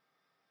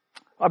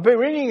I've been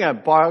reading a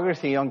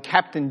biography on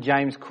Captain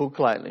James Cook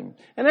lately.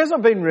 And as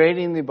I've been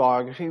reading the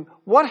biography,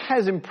 what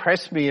has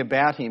impressed me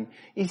about him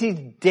is his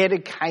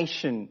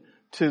dedication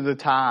to the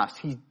task,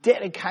 his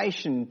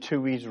dedication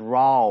to his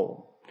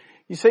role.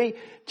 You see,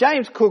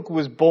 James Cook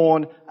was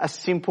born a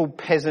simple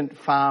peasant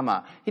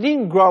farmer. He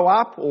didn't grow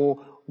up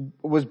or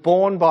was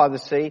born by the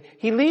sea.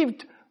 He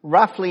lived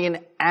roughly an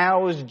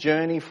hour's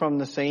journey from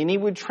the sea, and he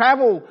would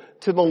travel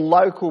to the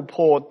local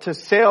port to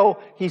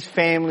sell his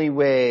family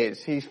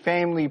wares, his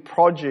family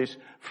produce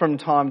from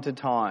time to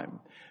time.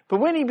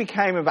 But when he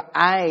became of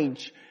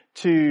age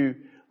to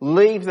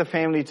leave the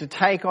family to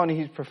take on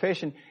his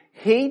profession,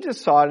 he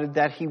decided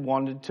that he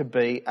wanted to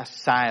be a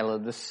sailor.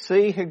 The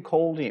sea had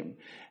called him,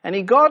 and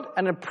he got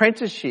an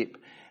apprenticeship.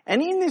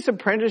 And in this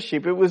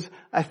apprenticeship, it was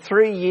a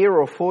 3-year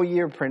or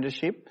 4-year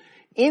apprenticeship.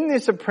 In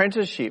this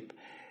apprenticeship,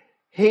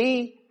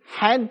 he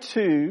had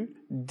to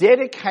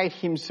dedicate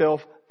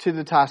himself to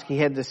the task. He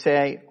had to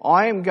say,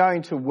 I am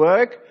going to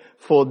work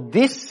for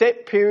this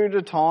set period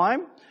of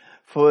time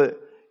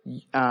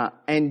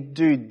and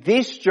do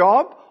this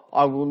job.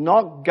 I will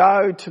not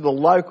go to the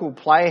local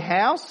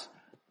playhouse,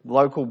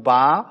 local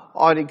bar.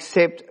 I'd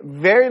accept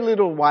very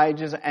little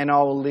wages and I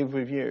will live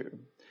with you.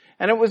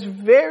 And it was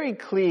very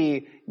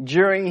clear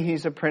during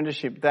his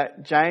apprenticeship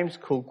that James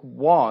Cook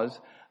was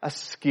a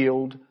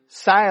skilled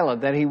sailor,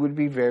 that he would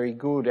be very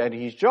good at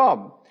his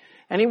job.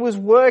 And he was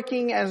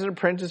working as an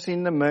apprentice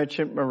in the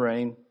merchant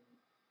marine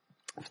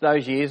for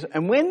those years.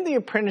 And when the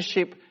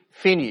apprenticeship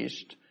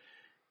finished,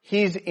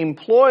 his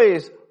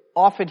employers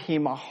offered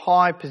him a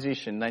high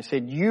position. They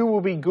said, you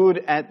will be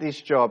good at this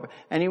job.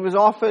 And he was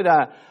offered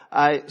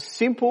a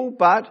simple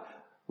but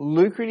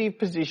lucrative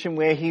position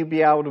where he'd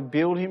be able to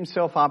build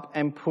himself up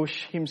and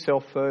push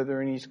himself further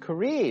in his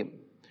career.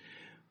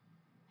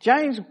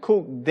 James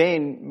Cook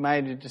then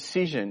made a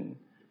decision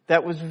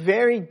that was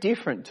very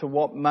different to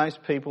what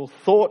most people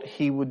thought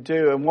he would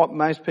do and what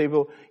most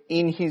people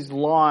in his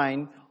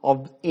line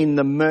in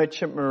the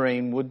merchant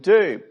marine would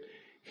do.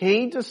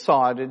 He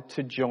decided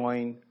to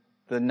join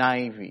the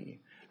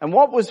Navy. And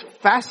what was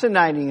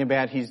fascinating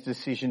about his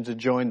decision to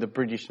join the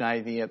British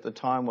Navy at the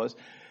time was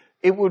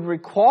it would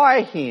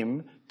require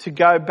him to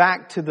go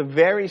back to the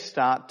very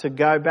start, to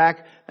go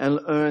back and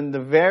earn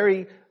the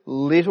very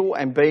little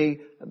and be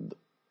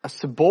a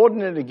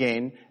subordinate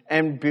again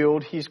and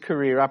build his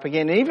career up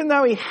again. Even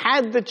though he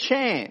had the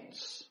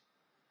chance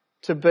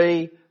to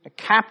be a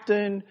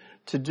captain,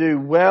 to do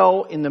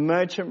well in the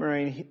merchant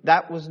marine,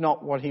 that was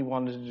not what he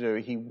wanted to do.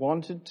 He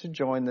wanted to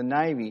join the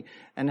Navy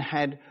and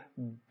had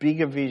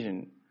bigger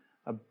vision,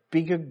 a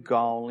bigger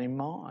goal in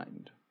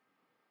mind.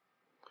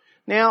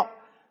 Now,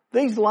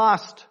 these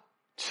last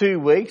 2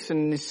 weeks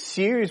in this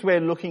series we're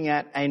looking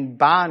at, and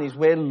Barney's,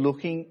 we're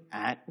looking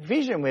at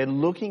vision. We're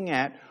looking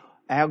at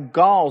our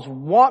goals,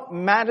 what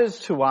matters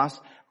to us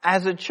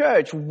as a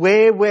church,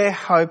 where we're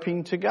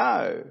hoping to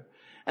go.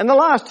 And the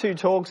last 2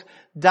 talks,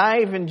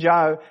 Dave and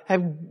Joe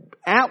have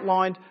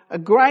outlined a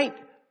great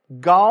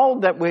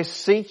goal that we're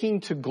seeking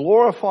to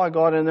glorify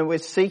God and that we're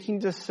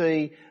seeking to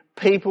see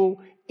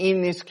people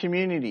in this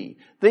community.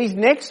 These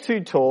next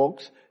 2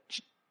 talks,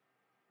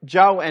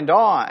 Joe and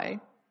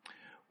I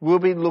will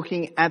be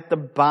looking at the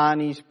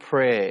Barney's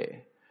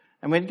Prayer.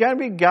 And we're going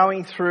to be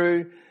going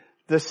through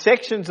the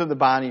sections of the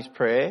Barney's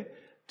Prayer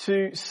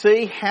to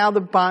see how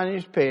the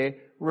Barney's Prayer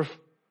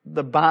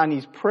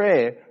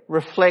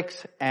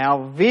reflects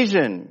our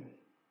vision.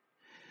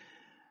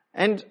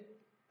 And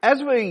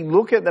as we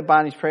look at the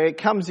Barney's Prayer, it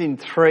comes in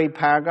 3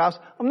 paragraphs.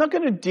 I'm not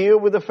going to deal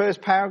with the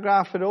first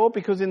paragraph at all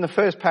because in the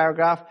first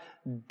paragraph,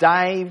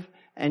 Dave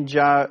and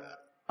Joe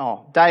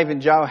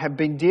have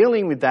been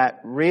dealing with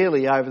that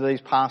really over these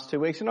past 2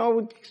 weeks. And I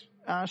would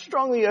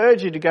strongly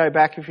urge you to go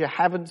back if you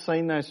haven't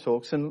seen those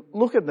talks and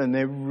look at them.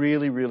 They're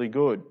really, really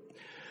good.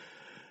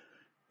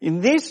 In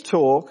this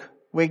talk,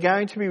 we're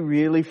going to be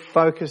really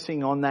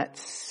focusing on that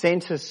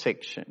centre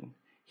section,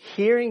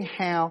 hearing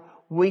how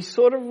we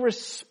sort of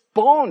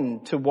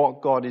respond to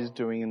what God is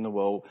doing in the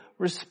world,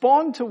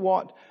 respond to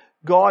what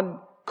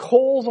God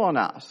calls on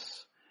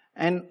us,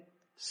 and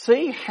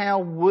see how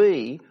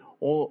we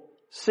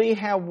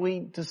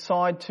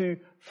decide to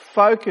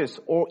focus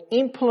or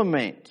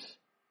implement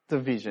the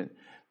vision.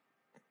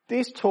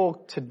 This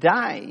talk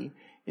today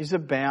is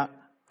about,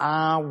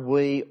 are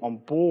we on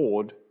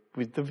board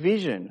with the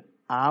vision?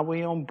 Are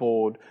we on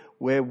board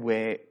with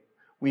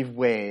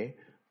where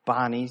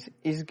Barney's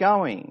is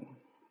going?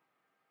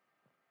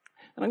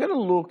 And I'm going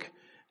to look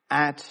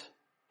at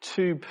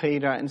 2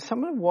 Peter and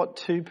some of what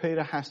 2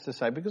 Peter has to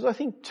say, because I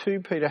think 2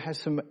 Peter has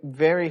some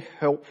very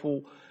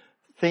helpful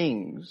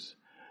things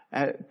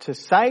to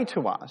say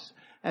to us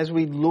as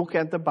we look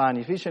at the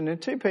Barney's vision.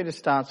 And 2 Peter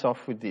starts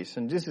off with this,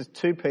 and this is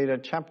 2 Peter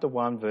chapter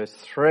 1 verse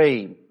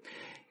 3.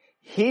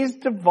 His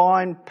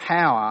divine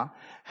power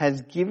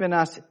has given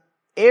us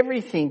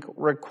everything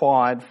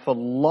required for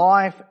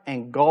life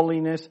and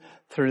godliness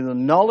through the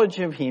knowledge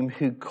of Him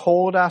who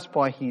called us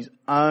by His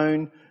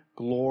own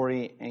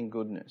glory and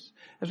goodness.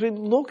 As we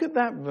look at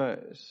that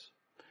verse,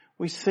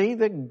 we see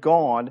that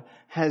God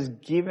has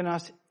given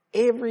us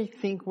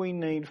everything we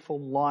need for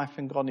life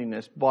and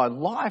godliness. By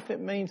life, it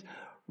means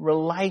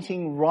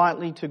relating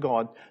rightly to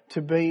God,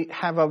 to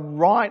have a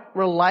right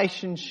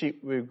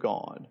relationship with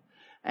God.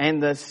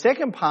 And the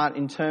second part,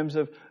 in terms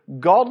of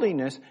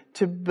godliness,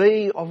 to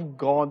be of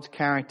God's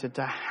character,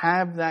 to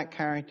have that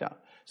character.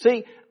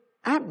 See,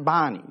 at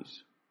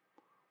Barney's,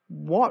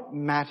 what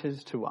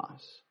matters to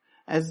us,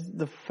 as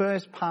the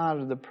first part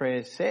of the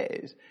prayer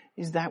says,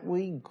 is that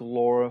we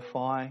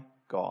glorify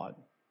God.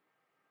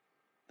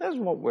 That's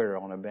what we're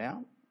on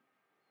about.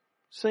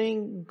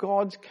 Seeing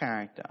God's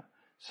character,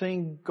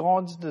 seeing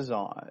God's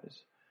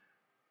desires,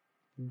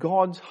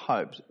 God's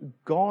hopes,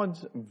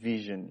 God's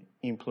vision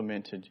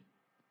implemented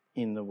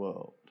in the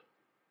world.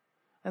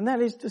 And that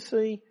is to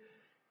see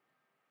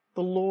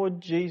the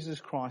Lord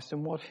Jesus Christ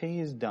and what He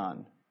has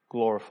done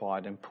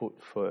glorified and put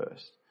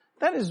first.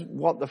 That is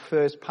what the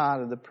first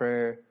part of the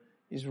prayer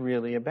is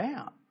really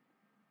about.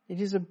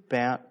 It is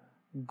about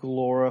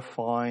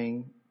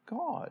glorifying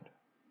God.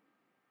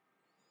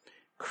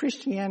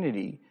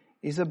 Christianity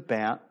is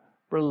about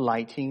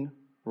relating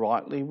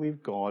rightly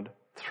with God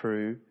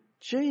through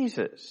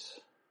Jesus.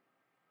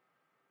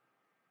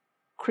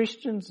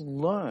 Christians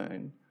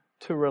learn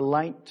to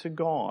relate to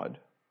God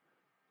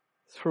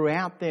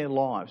throughout their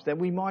lives, that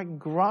we might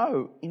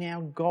grow in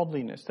our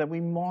godliness, that we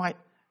might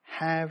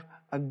have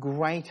a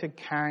greater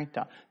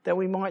character, that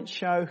we might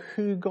show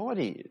who God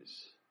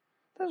is.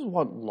 That's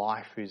what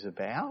life is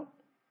about.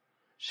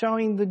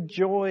 Showing the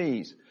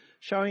joys,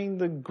 showing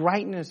the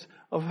greatness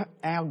of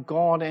our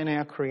God and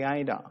our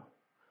Creator.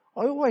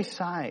 I always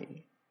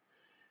say,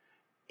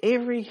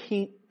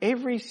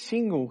 every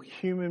single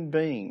human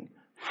being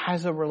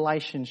has a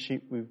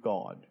relationship with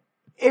God.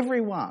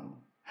 Everyone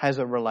has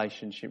a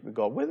relationship with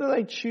God. Whether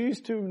they choose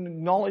to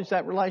acknowledge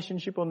that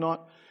relationship or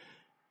not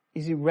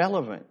is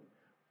irrelevant.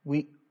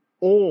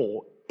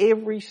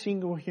 Every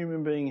single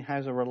human being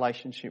has a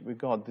relationship with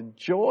God. The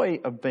joy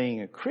of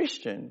being a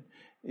Christian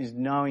is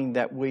knowing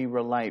that we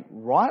relate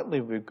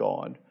rightly with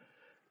God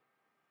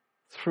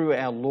through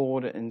our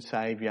Lord and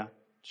Saviour,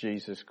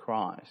 Jesus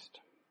Christ.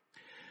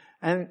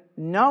 And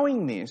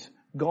knowing this,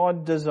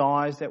 God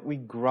desires that we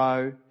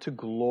grow to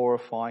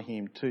glorify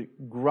Him, to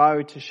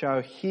grow to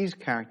show His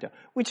character,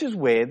 which is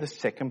where the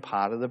second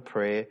part of the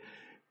prayer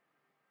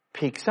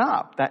picks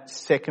up, that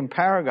second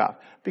paragraph,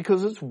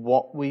 because it's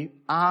what we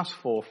ask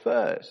for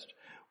first.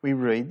 We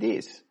read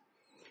this: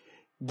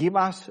 give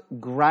us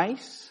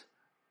grace,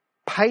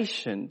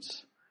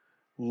 patience,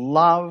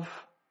 love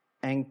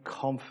and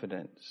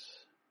confidence.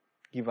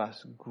 Give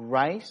us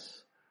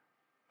grace,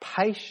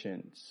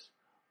 patience,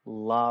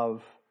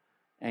 love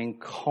and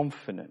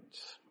confidence.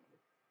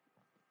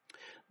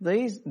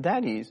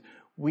 That is,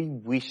 we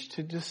wish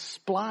to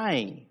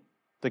display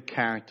the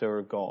character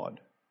of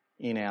God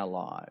in our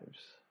lives.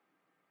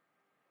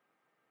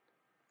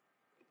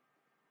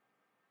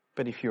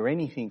 But if you're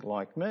anything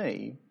like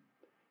me,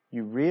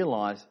 you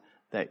realise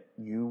that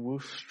you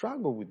will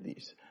struggle with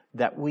this,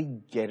 that we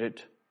get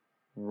it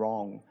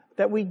wrong,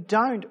 that we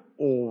don't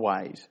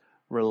always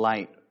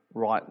relate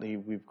rightly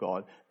with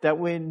God, that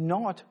we're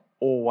not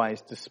always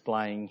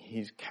displaying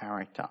His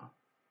character.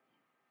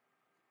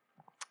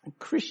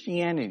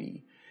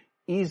 Christianity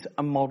is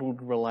a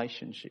modelled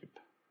relationship.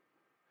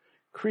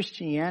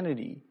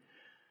 Christianity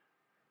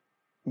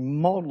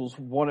models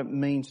what it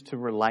means to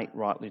relate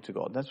rightly to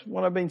God. That's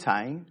what I've been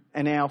saying.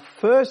 And our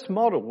first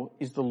model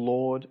is the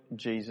Lord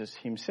Jesus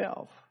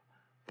Himself.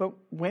 But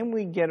when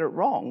we get it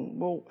wrong,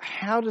 well,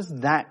 how does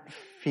that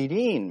fit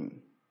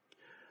in?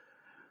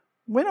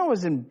 When I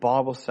was in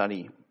Bible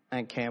study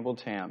at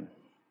Campbelltown,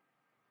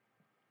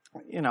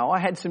 I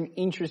had some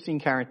interesting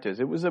characters.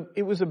 It was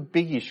a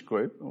biggish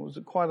group. It was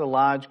quite a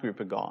large group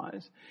of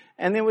guys.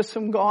 And there were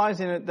some guys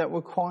in it that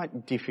were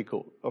quite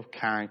difficult of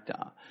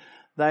character.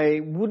 They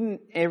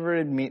wouldn't ever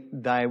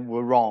admit they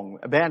were wrong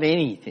about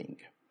anything.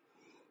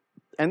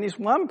 And this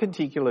one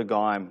particular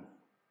guy,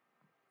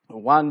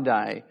 one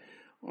day,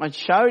 I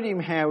showed him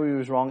how he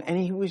was wrong, and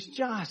he was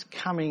just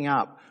coming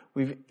up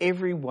with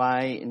every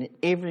way and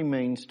every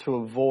means to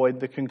avoid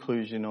the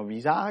conclusion of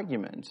his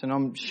arguments. And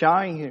I'm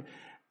showing him,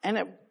 and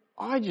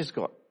I just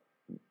got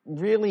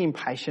really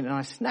impatient and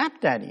I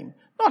snapped at him.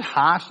 Not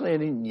harshly, I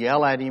didn't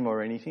yell at him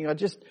or anything. I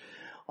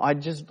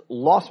just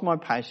lost my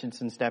patience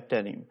and snapped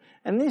at him.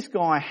 And this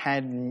guy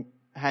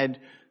had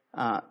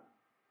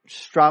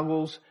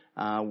struggles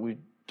with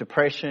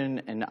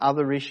depression and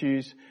other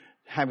issues,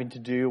 having to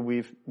deal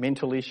with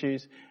mental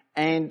issues.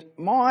 And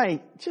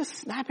my just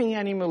snapping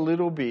at him a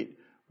little bit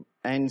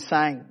and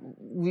saying,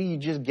 will you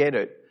just get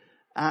it?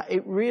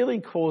 It really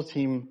caused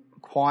him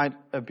quite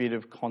a bit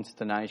of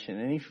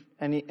consternation.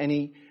 And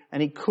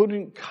he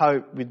couldn't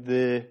cope with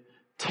the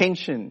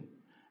tension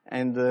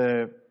and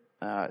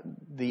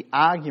the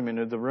argument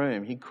of the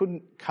room. He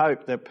couldn't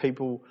cope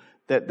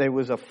that there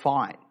was a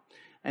fight.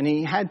 And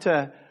he had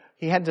to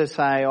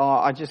say,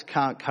 I just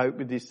can't cope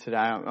with this today.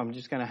 I'm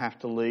just going to have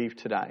to leave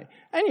today.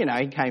 And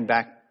he came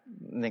back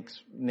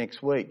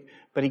next week,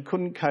 but he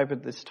couldn't cope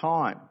at this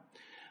time.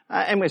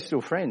 And we're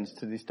still friends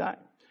to this day.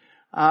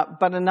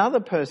 But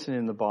another person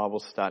in the Bible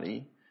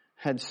study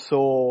had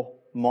saw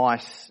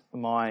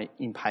my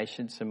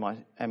impatience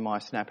and my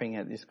snapping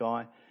at this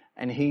guy,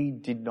 and he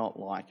did not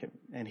like it,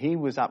 and he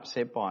was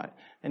upset by it.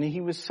 And he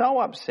was so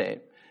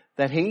upset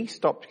that he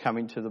stopped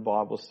coming to the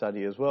Bible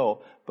study as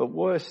well, but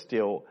worse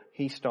still,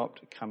 he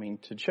stopped coming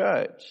to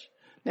church.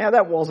 Now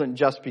that wasn't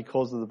just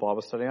because of the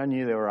Bible study, I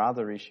knew there were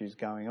other issues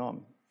going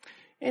on.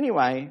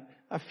 Anyway,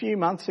 a few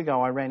months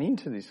ago I ran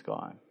into this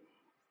guy.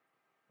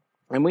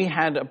 And we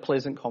had a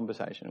pleasant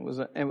conversation.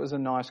 It was a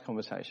nice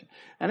conversation.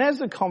 And as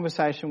the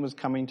conversation was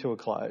coming to a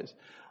close,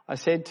 I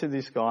said to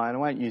this guy, and I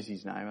won't use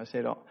his name, I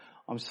said,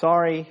 I'm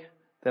sorry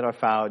that I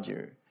failed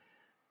you.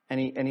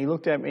 And he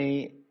looked at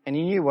me and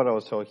he knew what I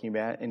was talking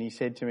about, and he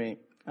said to me,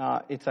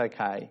 it's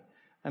okay.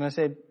 And I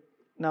said,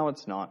 no,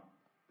 it's not.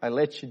 I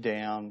let you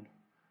down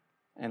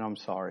and I'm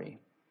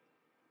sorry.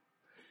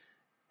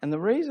 And the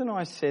reason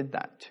I said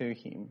that to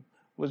him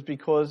was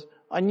because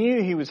I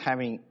knew he was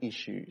having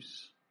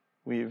issues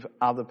with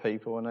other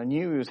people, and I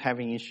knew he was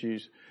having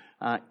issues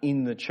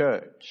in the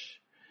church,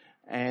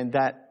 and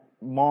that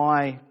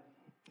my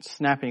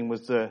snapping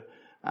was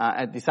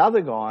at this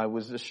other guy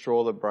was the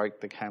straw that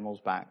broke the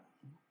camel's back.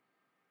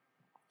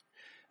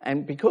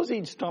 And because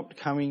he'd stopped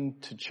coming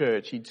to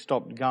church, he'd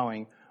stopped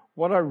going,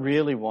 what I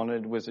really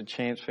wanted was a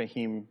chance for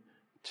him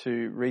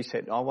to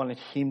reset. I wanted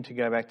him to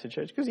go back to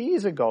church because he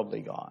is a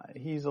godly guy.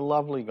 He's a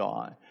lovely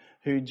guy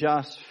who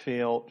just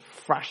felt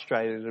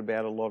frustrated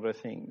about a lot of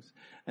things.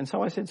 And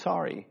so I said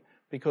sorry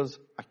because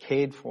I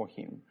cared for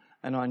him.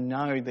 And I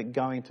know that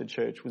going to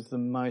church was the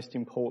most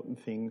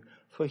important thing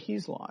for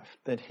his life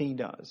that he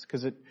does,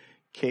 because it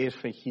cares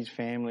for his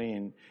family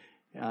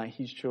and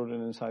his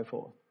children and so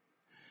forth.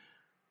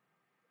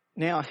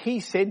 Now,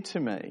 he said to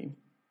me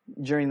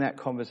during that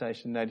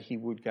conversation that he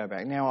would go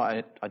back. Now,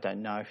 I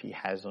don't know if he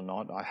has or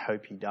not. I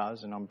hope he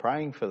does, and I'm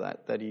praying for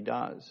that he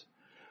does.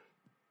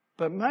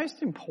 But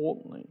most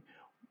importantly,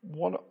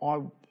 what I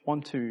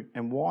want to,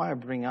 and why I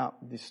bring up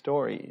this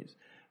story is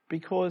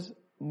because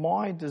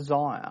my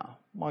desire,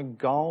 my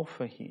goal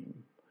for him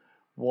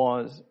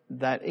was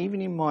that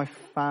even in my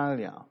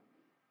failure,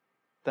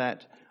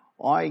 that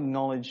I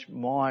acknowledge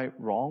my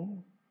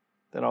wrong,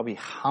 that I'll be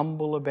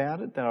humble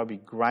about it, that I'll be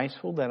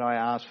grateful, that I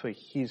ask for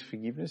his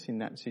forgiveness in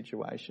that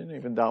situation,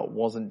 even though it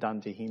wasn't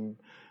done to him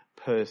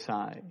per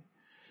se.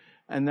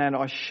 And that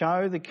I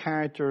show the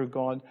character of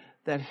God,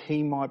 that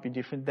he might be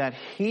different, that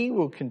he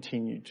will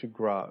continue to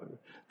grow,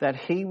 that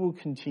he will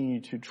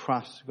continue to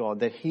trust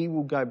God, that he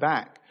will go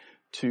back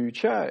to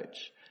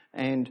church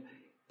and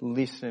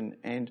listen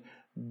and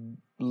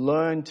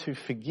learn to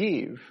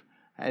forgive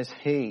as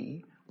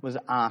he was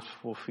asked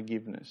for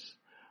forgiveness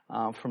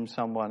from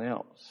someone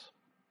else.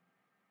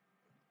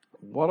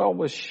 What I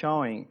was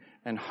showing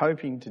and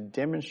hoping to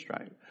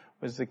demonstrate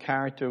was the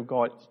character of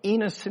God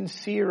in a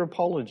sincere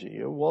apology.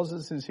 It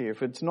wasn't sincere.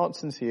 If it's not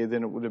sincere,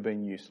 then it would have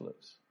been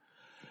useless.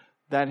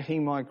 That he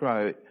might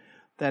grow,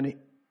 that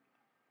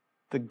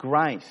the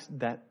grace,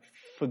 that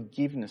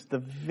forgiveness, the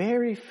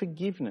very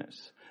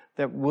forgiveness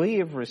that we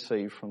have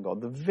received from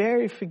God, the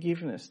very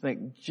forgiveness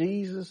that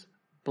Jesus'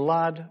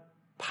 blood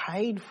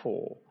paid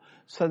for,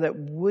 so that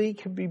we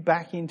can be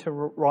back into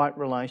right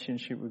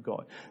relationship with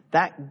God.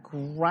 That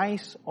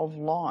grace of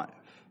life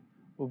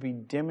will be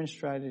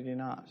demonstrated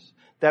in us.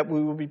 That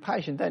we will be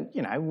patient. That,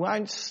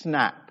 won't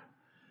snap.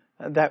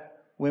 That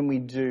when we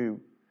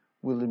do,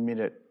 we'll admit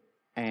it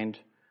and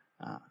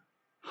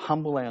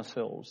humble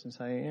ourselves and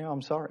say, yeah,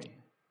 I'm sorry.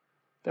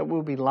 That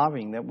we'll be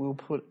loving. That we'll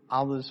put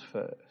others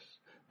first.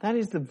 That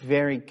is the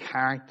very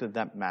character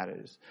that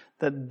matters.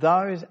 That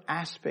those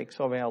aspects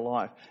of our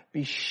life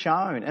be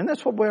shown. And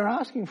that's what we're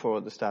asking for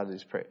at the start of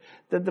this prayer.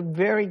 That the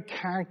very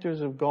characters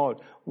of God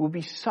will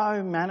be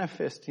so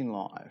manifest in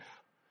life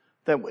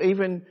that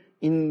even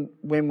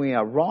when we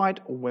are right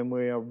or when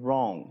we are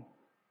wrong,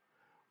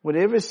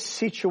 whatever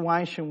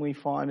situation we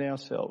find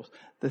ourselves,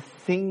 the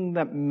thing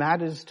that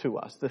matters to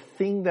us, the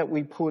thing that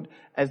we put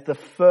as the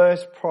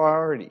first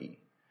priority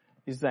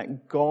is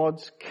that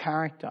God's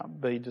character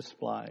be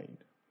displayed.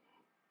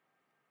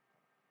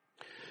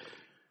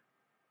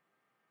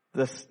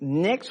 The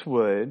next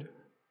word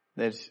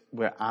that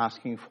we're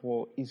asking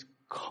for is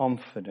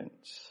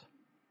confidence.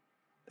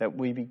 That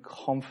we be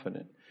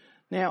confident.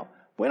 Now,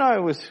 when I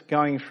was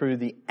going through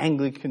the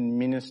Anglican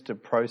minister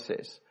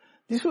process,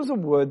 this was a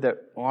word that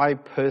I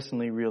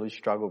personally really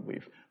struggled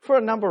with. For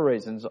a number of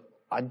reasons.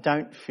 I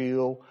don't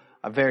feel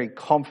a very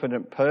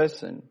confident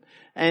person.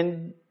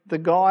 And the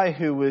guy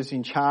who was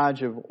in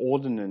charge of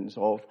ordinance,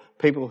 of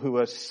people who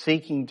are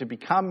seeking to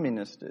become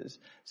ministers,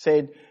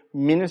 said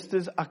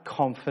ministers are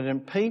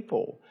confident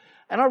people.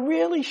 And I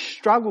really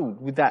struggled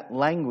with that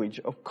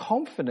language of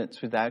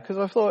confidence with that, because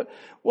I thought,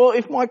 well,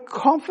 if my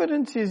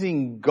confidence is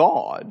in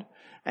God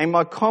and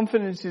my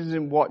confidence is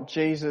in what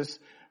Jesus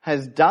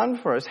has done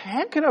for us,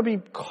 how can I be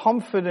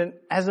confident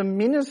as a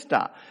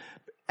minister?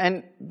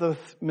 And the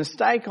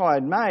mistake I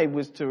had made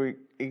was to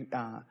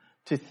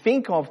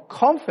think of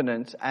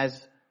confidence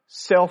as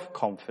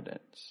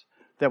self-confidence,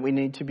 that we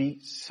need to be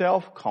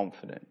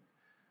self-confident.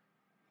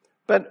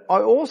 But I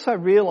also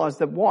realised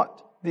that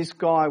what this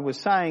guy was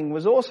saying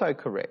was also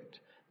correct,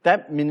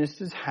 that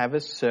ministers have a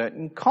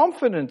certain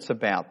confidence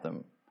about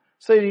them.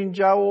 Seeing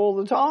Joe all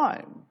the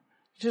time.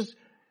 Just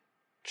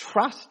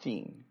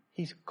trusting.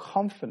 He's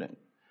confident.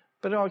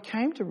 But I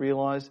came to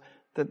realise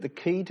that the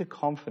key to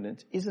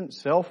confidence isn't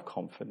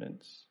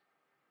self-confidence.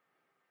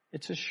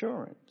 It's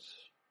assurance.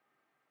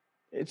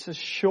 It's a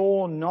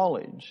sure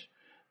knowledge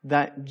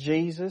that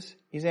Jesus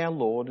is our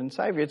Lord and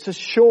Saviour. It's a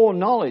sure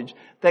knowledge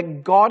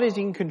that God is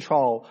in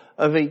control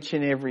of each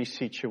and every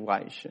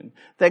situation.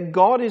 That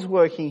God is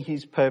working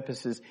His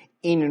purposes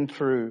in and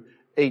through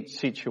each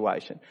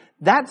situation.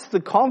 That's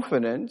the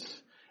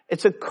confidence.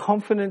 It's a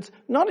confidence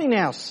not in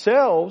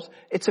ourselves,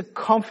 it's a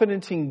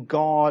confidence in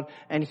God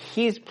and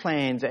His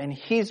plans and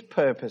His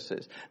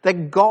purposes.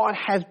 That God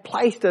has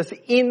placed us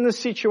in the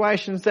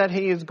situations that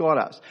He has got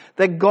us.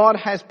 That God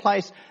has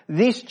placed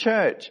this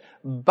church,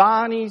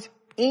 Barney's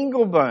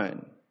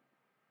Ingleburn,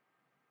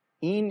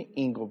 in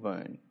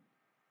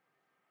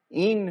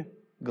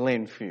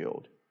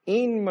Glenfield,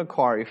 in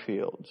Macquarie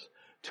Fields,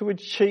 to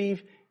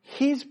achieve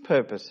His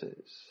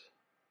purposes.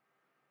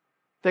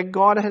 That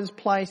God has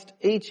placed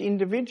each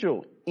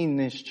individual in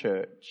this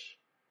church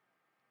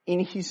in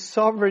His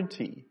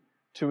sovereignty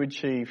to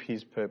achieve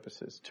His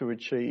purposes, to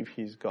achieve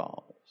His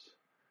goals.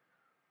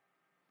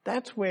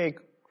 That's where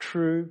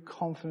true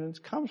confidence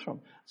comes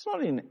from. It's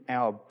not in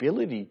our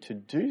ability to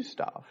do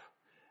stuff.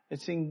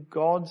 It's in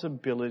God's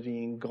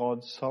ability and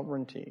God's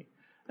sovereignty.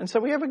 And so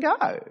we have a go.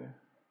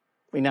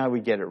 We know we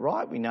get it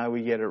right. We know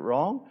we get it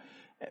wrong.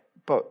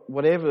 But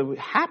whatever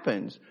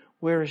happens,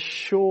 we're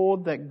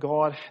assured that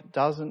God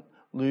doesn't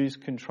lose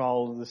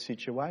control of the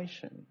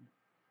situation.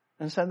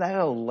 And so that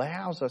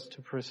allows us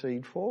to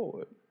proceed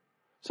forward.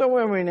 So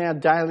when we're in our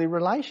daily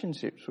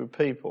relationships with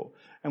people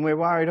and we're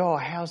worried,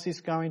 how's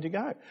this going to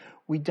go?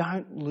 We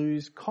don't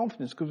lose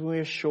confidence because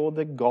we're assured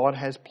that God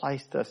has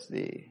placed us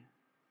there.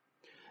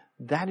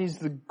 That is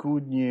the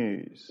good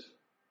news.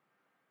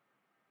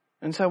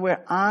 And so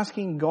we're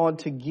asking God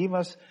to give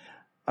us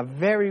a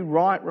very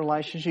right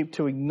relationship,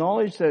 to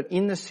acknowledge that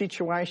in the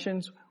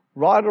situations,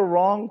 right or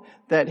wrong,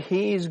 that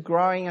He is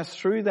growing us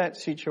through that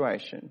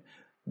situation.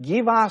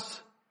 Give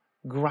us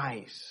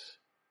grace.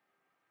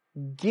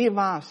 Give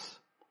us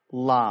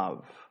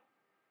love.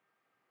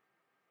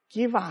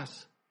 Give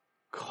us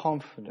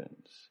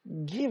confidence.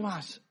 Give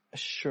us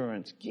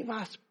assurance. Give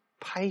us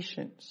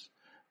patience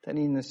that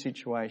in the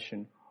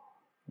situation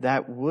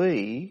that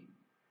we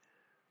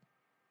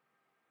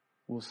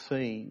will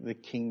see the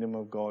kingdom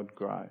of God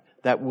grow.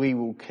 That we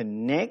will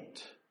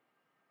connect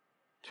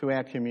to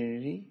our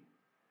community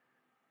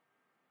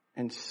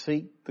and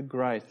seek the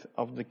growth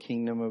of the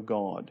kingdom of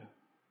God.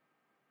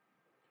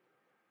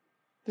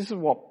 This is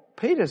what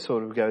Peter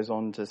sort of goes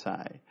on to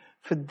say.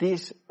 For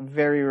this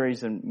very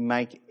reason,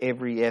 make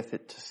every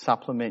effort to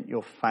supplement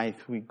your faith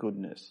with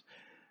goodness.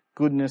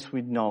 Goodness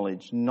with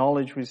knowledge.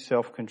 Knowledge with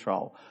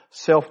self-control.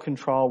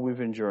 Self-control with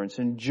endurance.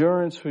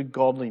 Endurance with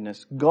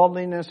godliness.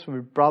 Godliness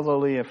with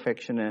brotherly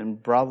affection.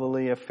 And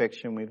brotherly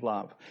affection with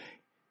love.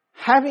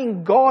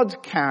 Having God's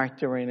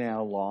character in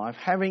our life,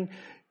 having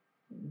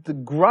the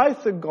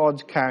growth of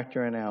God's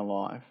character in our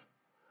life,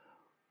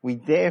 we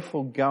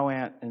therefore go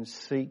out and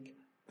seek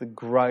the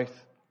growth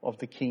of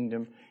the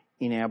kingdom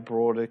in our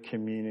broader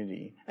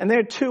community. And there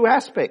are two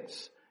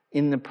aspects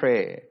in the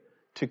prayer: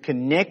 to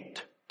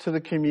connect to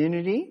the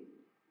community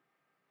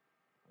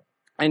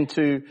and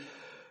to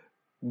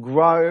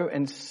grow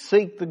and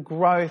seek the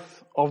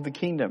growth of the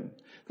kingdom.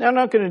 Now, I'm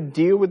not going to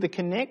deal with the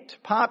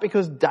connect part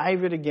because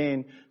David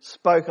again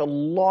spoke a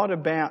lot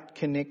about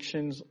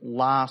connections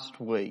last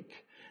week.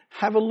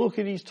 Have a look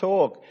at his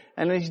talk,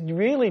 and he's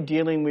really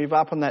dealing with,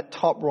 up on that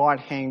top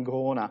right-hand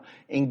corner,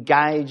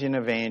 engage in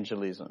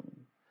evangelism.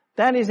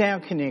 That is our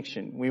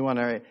connection. We want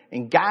to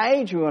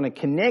engage, we want to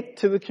connect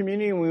to the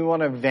community, and we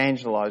want to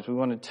evangelize. We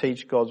want to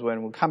teach God's word,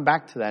 and we'll come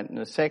back to that in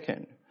a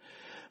second.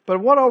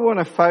 But what I want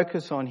to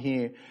focus on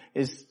here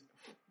is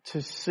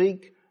to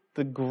seek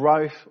the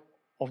growth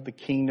of the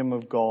kingdom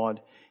of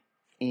God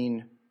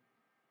in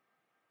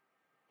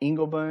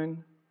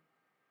Ingleburn,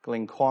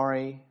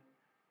 Glenquarry,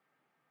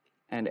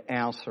 and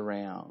our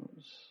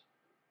surrounds.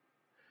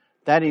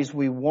 That is,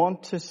 we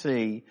want to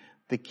see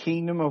the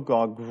kingdom of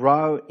God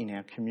grow in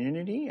our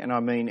community, and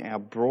I mean our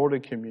broader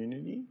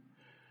community,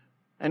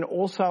 and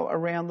also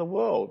around the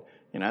world.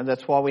 You know,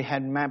 that's why we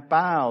had Matt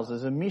Bales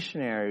as a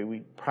missionary. We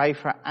pray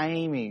for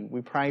Amy.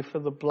 We pray for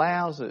the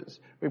Blouses.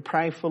 We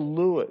pray for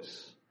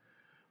Lewis.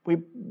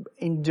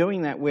 In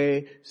doing that,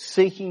 we're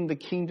seeking the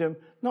kingdom,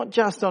 not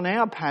just on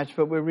our patch,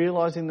 but we're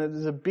realising that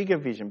there's a bigger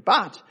vision.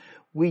 But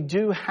we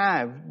do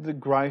have the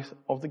growth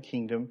of the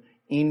kingdom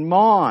in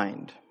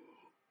mind.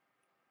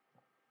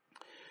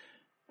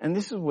 And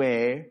this is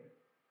where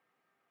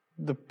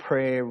the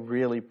prayer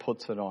really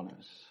puts it on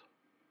us.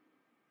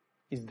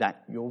 Is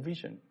that your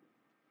vision?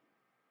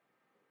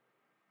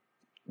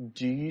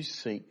 Do you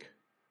seek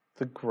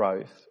the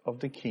growth of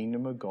the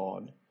kingdom of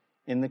God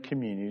in the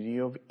community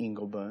of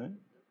Ingleburn,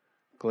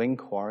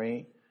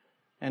 Glenquarry,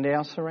 and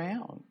our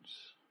surrounds?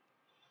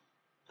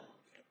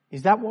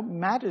 Is that what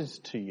matters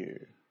to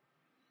you?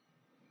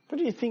 What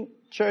do you think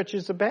church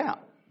is about?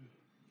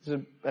 Is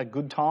it a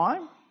good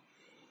time?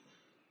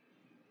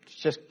 It's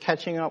just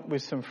catching up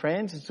with some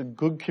friends. It's a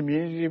good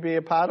community to be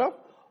a part of.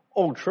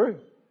 All true.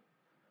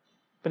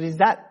 But is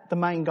that the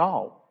main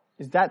goal?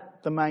 Is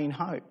that the main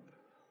hope?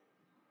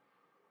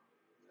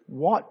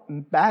 What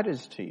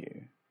matters to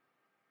you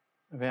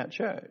about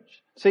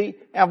church? See,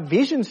 our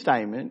vision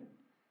statement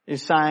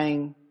is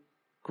saying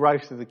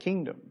growth of the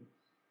kingdom.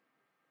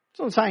 It's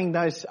not saying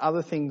those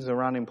other things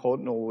are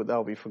unimportant or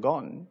they'll be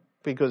forgotten,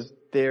 because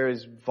they're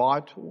as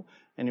vital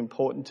and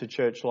important to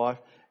church life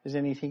as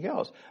anything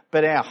else.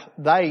 But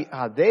they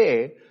are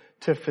there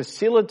to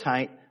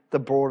facilitate the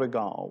broader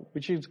goal,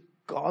 which is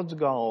God's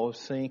goal of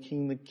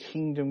seeking the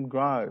kingdom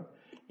grow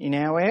in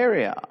our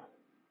area.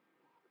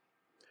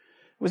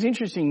 It was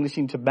interesting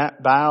listening to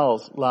Matt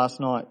Bales last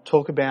night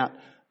talk about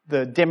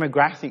the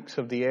demographics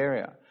of the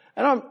area.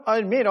 And I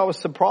admit I was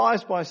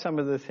surprised by some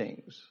of the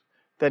things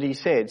that he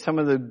said, some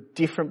of the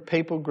different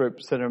people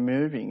groups that are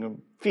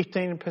moving.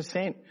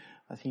 15%,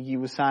 I think he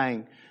was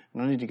saying,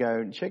 and I need to go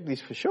and check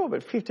this for sure,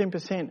 but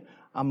 15%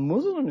 are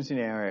Muslims in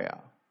our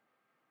area.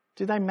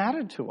 Do they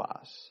matter to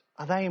us?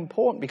 Are they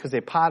important because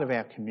they're part of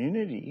our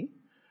community?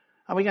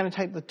 Are we going to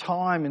take the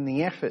time and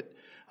the effort?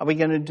 Are we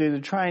going to do the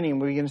training?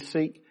 Are we going to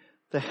seek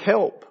the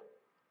help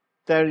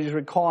that is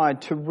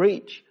required to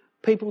reach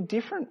people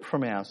different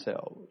from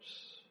ourselves,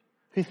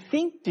 who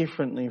think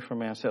differently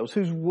from ourselves,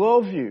 whose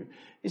worldview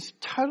is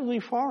totally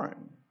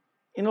foreign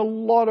in a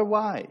lot of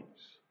ways?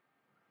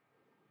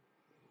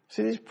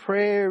 So this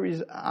prayer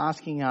is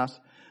asking us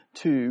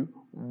to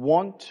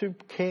want to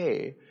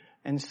care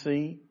and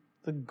see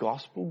the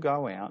gospel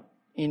go out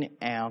in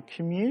our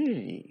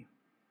community.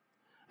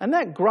 And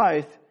that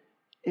growth,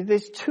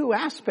 there's two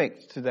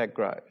aspects to that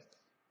growth.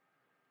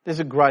 There's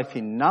a growth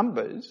in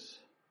numbers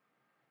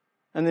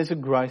and there's a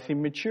growth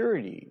in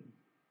maturity.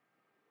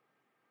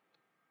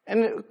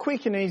 And a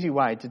quick and easy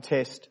way to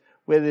test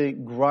whether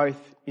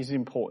growth is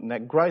important,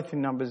 that growth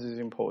in numbers is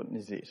important,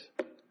 is this.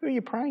 Who are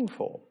you praying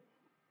for?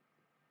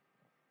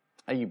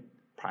 Are you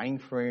praying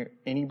for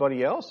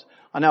anybody else?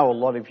 I know a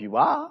lot of you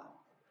are,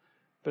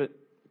 but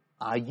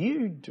are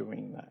you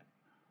doing that?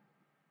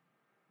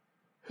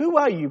 Who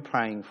are you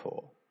praying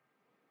for?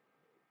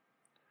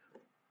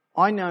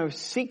 I know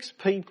 6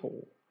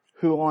 people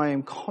who I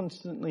am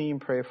constantly in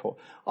prayer for.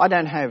 I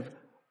don't have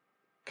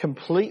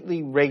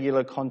completely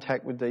regular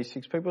contact with these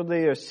 6 people.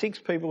 There are 6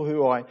 people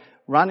who I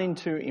run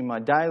into in my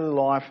daily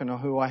life and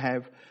who I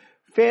have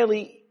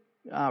fairly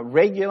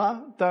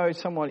regular, though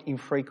somewhat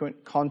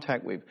infrequent,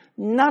 contact with.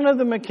 None of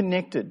them are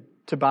connected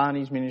to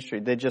Barney's ministry.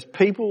 They're just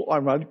people I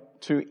run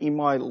to in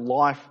my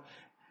life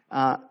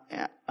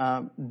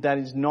that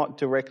is not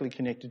directly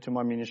connected to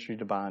my ministry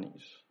to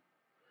Barney's.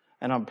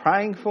 And I'm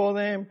praying for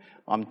them,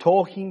 I'm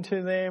talking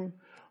to them,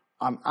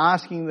 I'm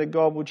asking that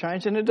God will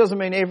change. And it doesn't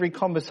mean every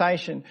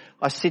conversation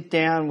I sit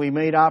down, we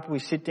meet up, we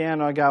sit down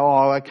and I go,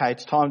 oh, okay,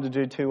 it's time to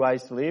do 2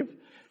 ways to live.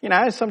 You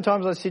know,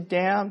 sometimes I sit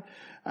down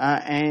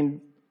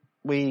and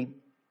we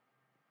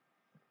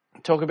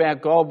talk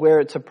about God where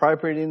it's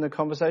appropriate in the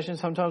conversation.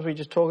 Sometimes we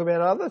just talk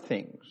about other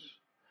things.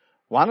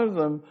 One of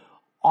them,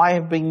 I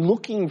have been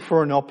looking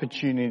for an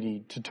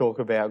opportunity to talk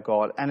about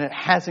God and it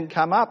hasn't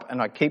come up,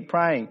 and I keep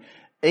praying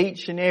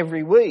each and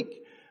every week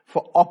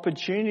for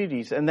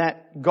opportunities, and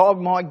that God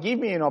might give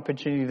me an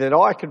opportunity that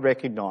I could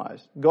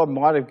recognise. God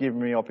might have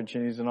given me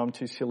opportunities and I'm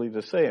too silly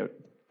to see it.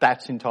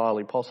 That's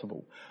entirely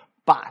possible.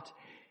 But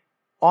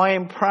I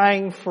am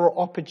praying for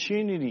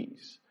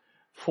opportunities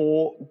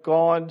for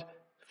God,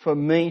 for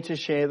me to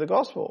share the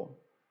gospel.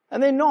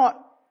 And they're not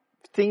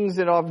things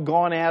that I've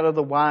gone out of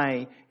the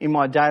way in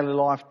my daily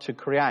life to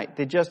create.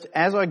 They're just,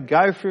 as I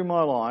go through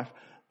my life,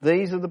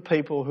 these are the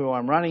people who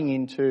I'm running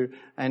into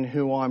and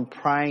who I'm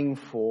praying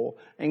for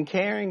and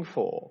caring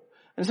for.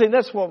 And see,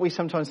 that's what we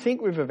sometimes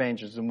think with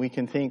evangelism. We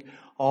can think,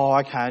 oh,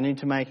 okay, I need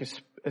to make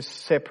a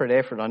separate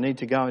effort. I need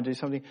to go and do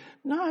something.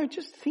 No,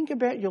 just think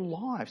about your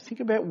life.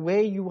 Think about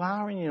where you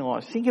are in your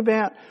life. Think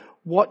about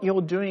what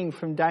you're doing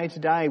from day to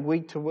day,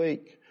 week to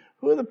week.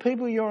 Who are the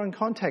people you're in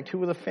contact?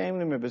 Who are the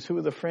family members? Who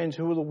are the friends?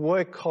 Who are the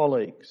work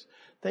colleagues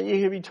that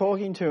you could be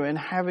talking to and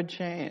have a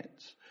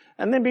chance?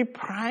 And then be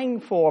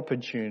praying for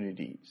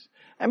opportunities.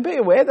 And be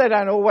aware they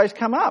don't always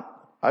come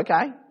up.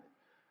 Okay.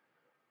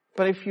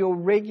 But if you're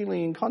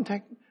regularly in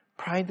contact,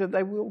 pray that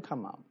they will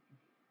come up.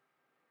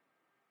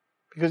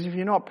 Because if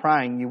you're not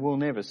praying, you will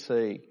never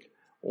seek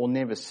or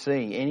never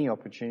see any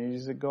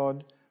opportunities that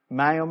God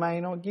may or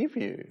may not give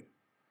you.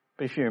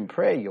 But if you're in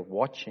prayer, you're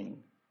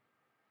watching.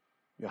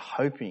 You're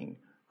hoping,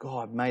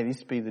 God, may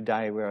this be the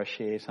day where I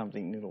share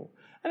something little.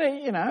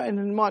 And, you know, and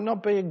it might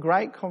not be a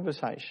great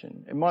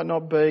conversation. It might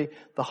not be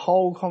the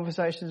whole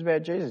conversations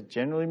about Jesus.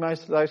 Generally,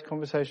 most of those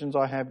conversations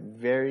I have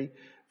very,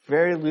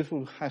 very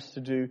little has to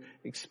do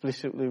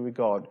explicitly with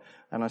God.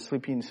 And I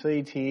slip in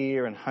seeds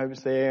here and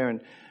hopes there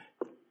and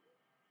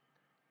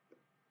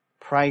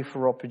pray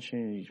for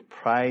opportunities.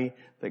 Pray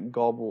that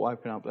God will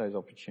open up those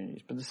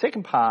opportunities. But the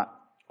second part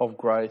of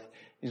growth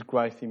is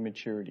growth in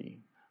maturity.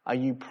 Are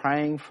you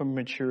praying for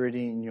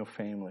maturity in your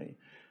family?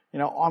 You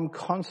know, I'm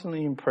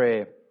constantly in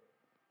prayer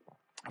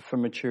for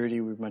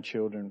maturity with my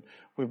children,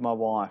 with my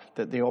wife,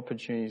 that the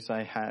opportunities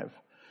they have,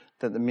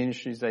 that the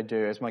ministries they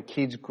do, as my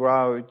kids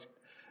grow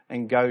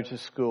and go to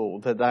school,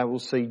 that they will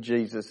see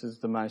Jesus as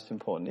the most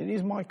important. It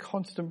is my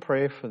constant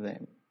prayer for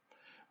them.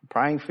 I'm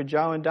praying for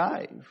Joe and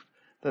Dave,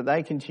 that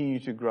they continue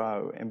to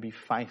grow and be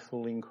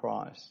faithful in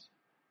Christ.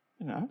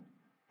 You know,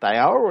 they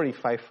are already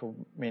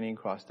faithful men in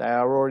Christ. They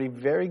are already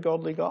very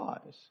godly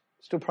guys.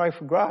 Still pray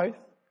for growth.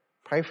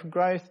 Pray for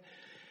growth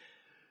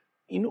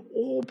in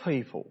all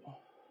people.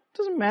 It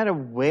doesn't matter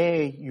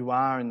where you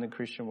are in the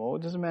Christian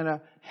world. It doesn't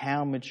matter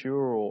how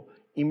mature or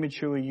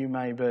immature you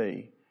may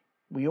be.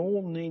 We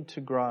all need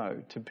to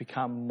grow to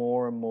become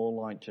more and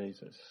more like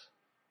Jesus.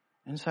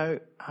 And so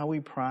are we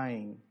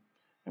praying?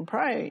 And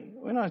pray,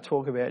 when I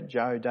talk about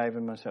Joe, Dave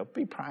and myself,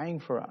 be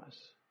praying for us.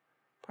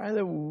 Pray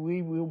that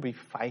we will be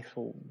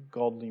faithful,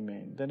 godly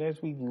men. That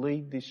as we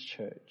lead this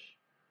church,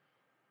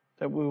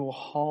 that we will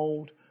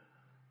hold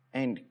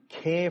and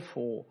care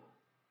for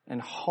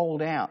and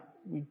hold out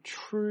with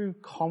true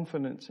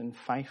confidence and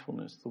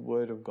faithfulness the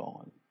Word of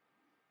God.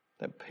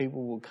 That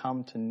people will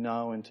come to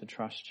know and to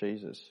trust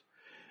Jesus.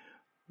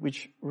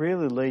 Which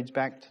really leads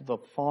back to the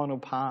final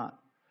part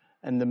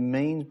and the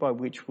means by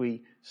which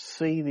we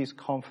see this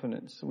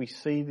confidence, we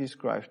see this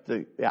growth,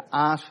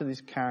 ask for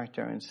this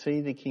character and see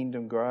the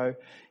kingdom grow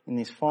in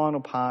this final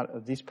part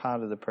of this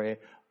part of the prayer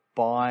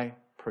by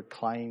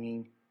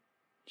proclaiming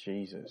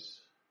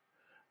Jesus.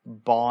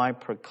 By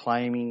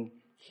proclaiming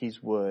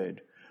His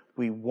Word.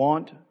 We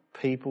want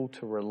people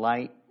to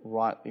relate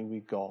rightly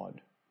with God.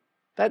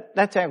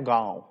 That's our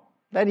goal.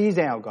 That is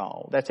our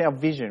goal. That's our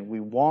vision.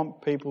 We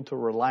want people to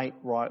relate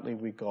rightly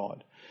with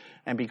God.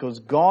 And because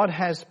God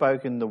has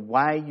spoken, the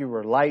way you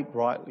relate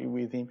rightly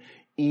with Him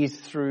is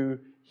through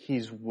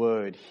His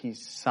Word,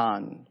 His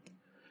Son.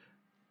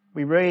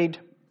 We read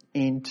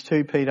in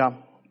 2 Peter a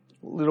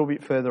little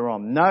bit further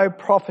on. No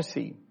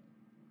prophecy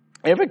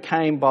ever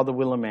came by the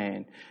will of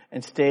man.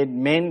 Instead,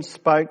 men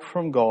spoke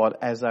from God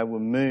as they were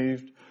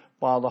moved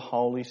by the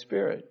Holy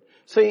Spirit.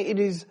 See, it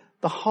is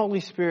the Holy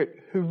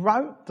Spirit who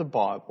wrote the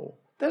Bible.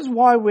 That's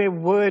why we're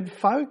word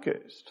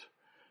focused.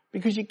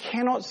 Because you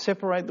cannot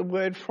separate the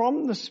word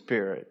from the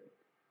Spirit. I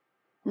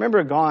remember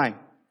a guy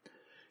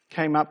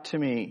came up to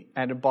me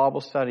at a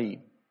Bible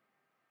study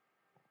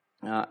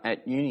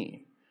at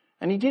uni.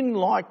 And he didn't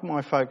like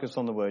my focus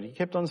on the word. He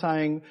kept on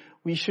saying,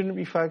 we shouldn't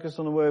be focused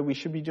on the word. We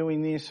should be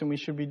doing this and we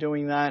should be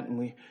doing that.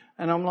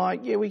 And I'm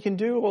like, yeah, we can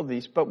do all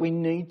this, but we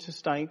need to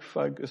stay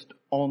focused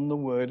on the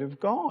Word of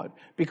God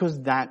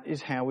because that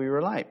is how we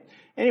relate.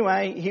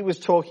 Anyway, he was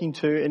talking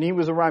to, and he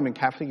was a Roman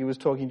Catholic, he was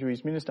talking to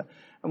his minister.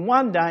 And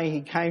one day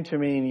he came to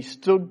me and he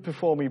stood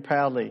before me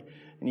proudly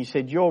and he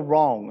said, you're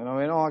wrong. And I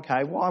went, oh,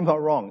 okay, why am I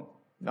wrong?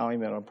 Knowing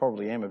that I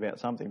probably am about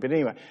something. But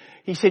anyway,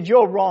 he said,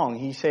 you're wrong.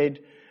 He said,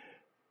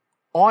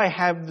 I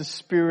have the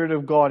Spirit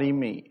of God in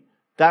me.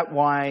 That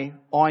way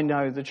I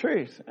know the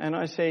truth. And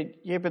I said,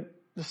 yeah, but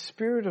the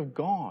Spirit of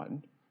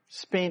God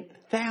spent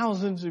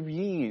thousands of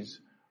years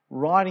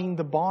writing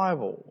the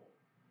Bible.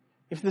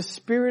 If the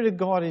Spirit of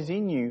God is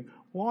in you,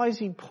 why is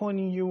He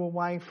pointing you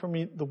away from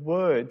the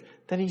Word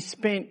that He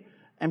spent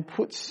and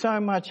put so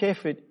much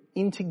effort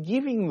into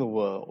giving the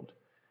world?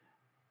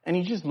 And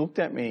he just looked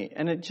at me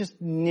and it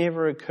just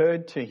never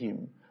occurred to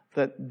him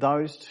that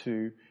those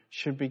two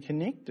should be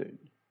connected.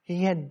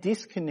 He had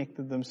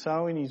disconnected them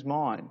so in his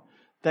mind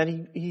that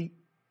the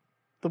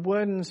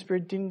Word and the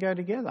Spirit didn't go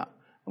together.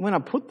 And when I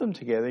put them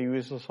together, he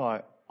was just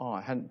like, oh,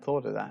 I hadn't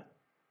thought of that.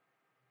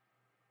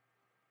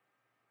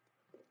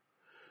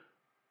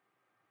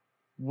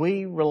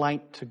 We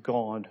relate to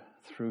God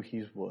through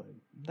His Word.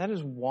 That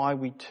is why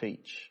we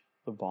teach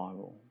the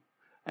Bible.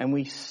 And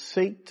we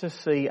seek to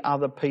see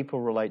other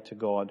people relate to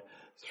God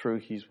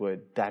through His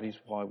Word. That is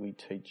why we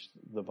teach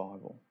the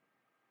Bible.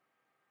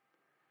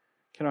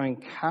 Can I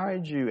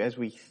encourage you as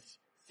we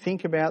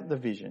think about the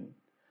vision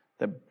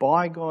that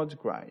by God's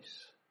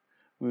grace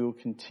we will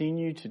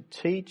continue to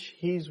teach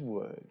His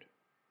Word,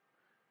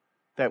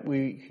 that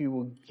He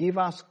will give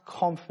us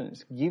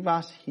confidence, give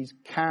us His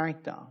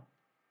character,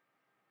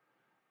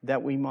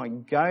 that we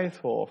might go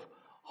forth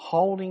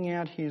holding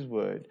out His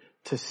Word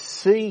to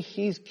see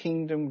His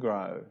kingdom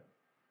grow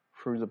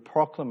through the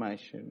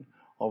proclamation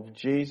of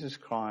Jesus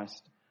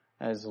Christ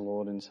as the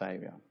Lord and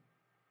Saviour.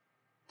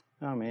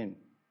 Amen.